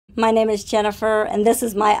My name is Jennifer, and this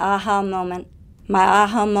is my aha moment. My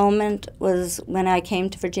aha moment was when I came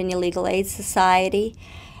to Virginia Legal Aid Society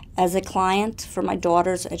as a client for my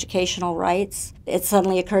daughter's educational rights. It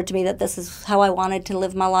suddenly occurred to me that this is how I wanted to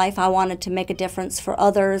live my life. I wanted to make a difference for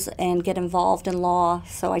others and get involved in law,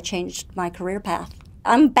 so I changed my career path.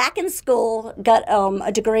 I'm back in school, got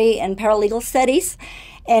a degree in paralegal studies,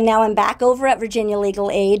 and now I'm back over at Virginia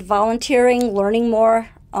Legal Aid, volunteering, learning more,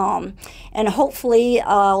 and hopefully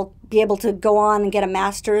I'll be able to go on and get a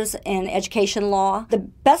master's in education law. The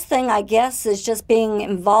best thing, I guess, is just being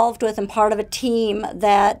involved with and part of a team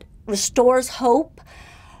that restores hope,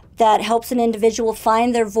 that helps an individual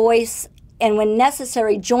find their voice, and when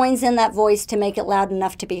necessary, joins in that voice to make it loud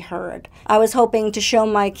enough to be heard. I was hoping to show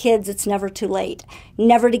my kids it's never too late,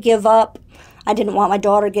 never to give up. I didn't want my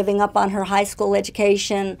daughter giving up on her high school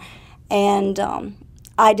education, and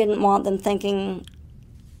I didn't want them thinking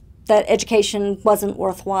that education wasn't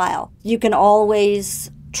worthwhile. You can always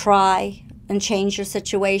try and change your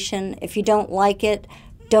situation. If you don't like it,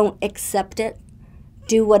 don't accept it.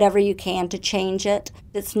 Do whatever you can to change it.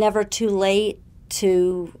 It's never too late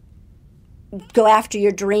to go after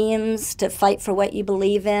your dreams, to fight for what you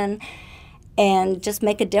believe in, and just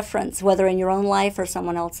make a difference, whether in your own life or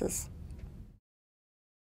someone else's.